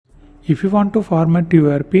If you want to format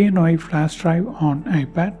your PNY flash drive on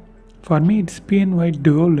iPad, for me it's PNY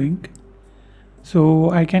dual link. So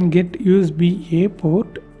I can get USB-A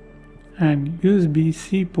port and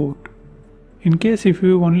USB-C port. In case if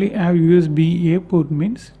you only have USB-A port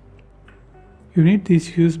means you need this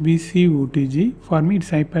USB-C OTG. For me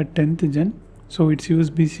it's iPad 10th gen, so it's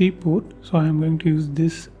USB-C port, so I am going to use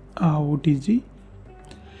this OTG.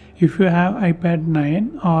 If you have iPad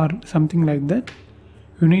 9 or something like that,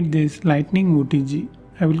 you need this Lightning OTG.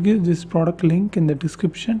 I will give this product link in the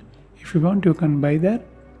description. If you want, you can buy that.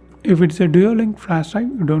 If it's a dual link flash drive,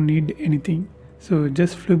 you don't need anything. So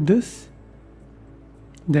just flip this,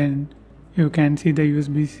 then you can see the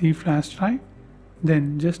USB-C flash drive.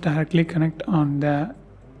 Then just directly connect on the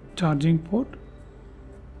charging port,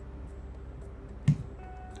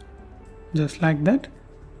 just like that.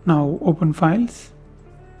 Now open files,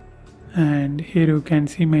 and here you can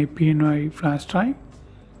see my PNY flash drive.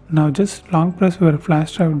 Now just long press your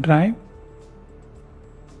flash drive.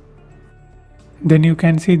 Then you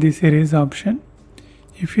can see this erase option.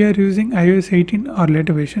 If you are using iOS 18 or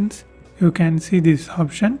later versions, you can see this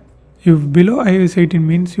option. If below iOS 18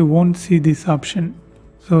 means you won't see this option.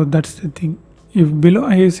 So that's the thing. If below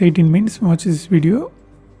iOS 18 means watch this video.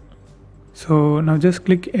 So now just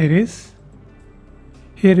click erase.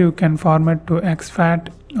 Here you can format to exFAT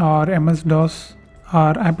or MS-DOS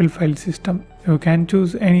or Apple file system. You can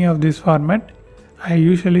choose any of this format. I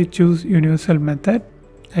usually choose universal method,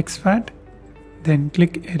 exFAT. Then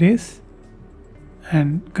click erase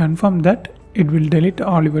and confirm that it will delete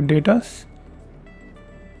all your data.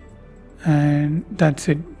 And that's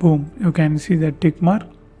it. Boom, you can see the tick mark.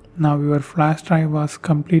 Now your flash drive was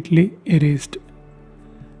completely erased.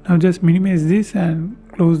 Now just minimize this and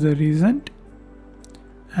close the recent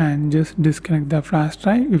and just disconnect the flash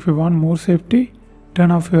drive. If you want more safety,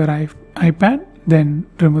 turn off your iPad, then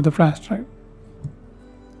remove the flash drive.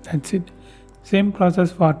 That's it. Same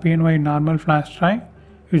process for PNY normal flash drive.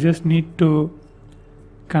 You just need to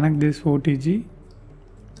connect this OTG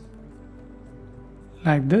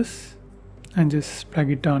like this and just plug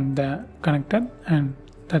it on the connector, and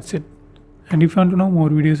that's it. And if you want to know more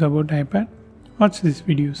videos about iPad, watch these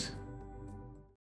videos.